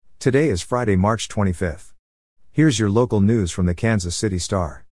Today is Friday, March 25th. Here's your local news from the Kansas City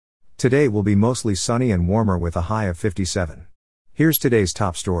Star. Today will be mostly sunny and warmer with a high of 57. Here's today's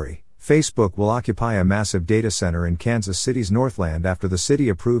top story. Facebook will occupy a massive data center in Kansas City's Northland after the city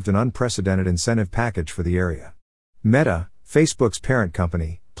approved an unprecedented incentive package for the area. Meta, Facebook's parent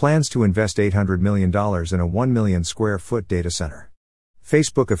company, plans to invest $800 million in a 1 million square foot data center.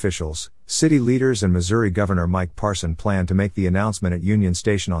 Facebook officials, city leaders and Missouri Governor Mike Parson plan to make the announcement at Union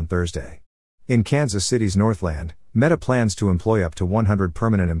Station on Thursday. In Kansas City's Northland, Meta plans to employ up to 100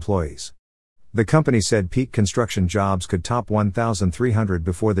 permanent employees. The company said peak construction jobs could top 1,300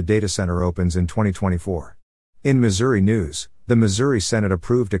 before the data center opens in 2024. In Missouri news, the Missouri Senate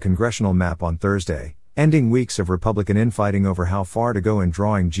approved a congressional map on Thursday, ending weeks of Republican infighting over how far to go in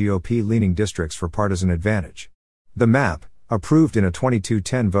drawing GOP-leaning districts for partisan advantage. The map, approved in a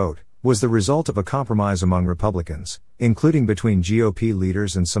 22-10 vote, was the result of a compromise among Republicans, including between GOP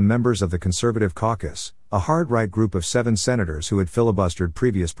leaders and some members of the Conservative Caucus, a hard-right group of 7 senators who had filibustered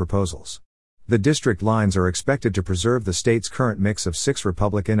previous proposals. The district lines are expected to preserve the state's current mix of 6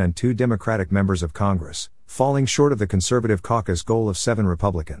 Republican and 2 Democratic members of Congress, falling short of the Conservative Caucus goal of 7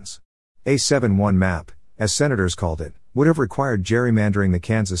 Republicans. A 7-1 map, as senators called it, would have required gerrymandering the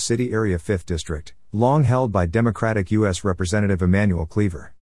Kansas City area 5th district, long held by Democratic U.S. Representative Emanuel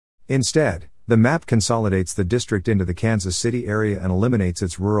Cleaver. Instead, the map consolidates the district into the Kansas City area and eliminates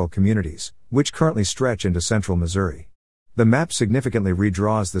its rural communities, which currently stretch into central Missouri. The map significantly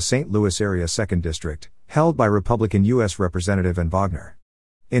redraws the St. Louis area 2nd district, held by Republican U.S. Representative Ann Wagner.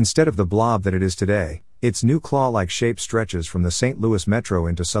 Instead of the blob that it is today, its new claw-like shape stretches from the St. Louis metro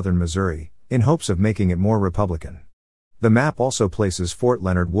into southern Missouri, in hopes of making it more Republican. The map also places Fort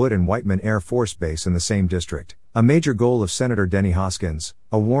Leonard Wood and Whiteman Air Force Base in the same district, a major goal of Senator Denny Hoskins,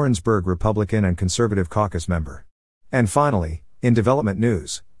 a Warrensburg Republican and Conservative Caucus member. And finally, in development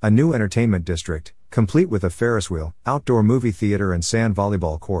news, a new entertainment district, complete with a Ferris wheel, outdoor movie theater and sand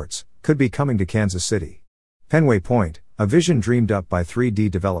volleyball courts, could be coming to Kansas City. Penway Point, a vision dreamed up by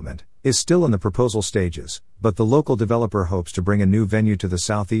 3D Development, is still in the proposal stages, but the local developer hopes to bring a new venue to the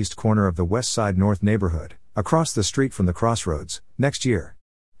southeast corner of the West Side North neighborhood, across the street from the crossroads, next year.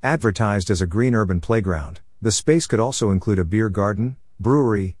 Advertised as a green urban playground, the space could also include a beer garden,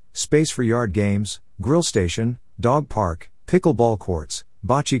 brewery, space for yard games, grill station, dog park, pickleball courts,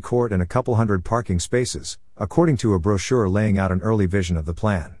 bocce court and a couple hundred parking spaces, according to a brochure laying out an early vision of the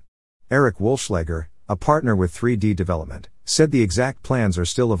plan. Eric Wolfschlager, a partner with 3D Development, said the exact plans are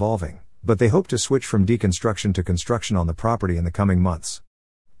still evolving, but they hope to switch from deconstruction to construction on the property in the coming months.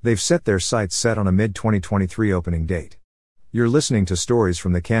 They've set their sights set on a mid-2023 opening date. You're listening to stories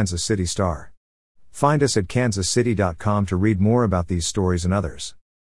from the Kansas City Star. Find us at kansascity.com to read more about these stories and others.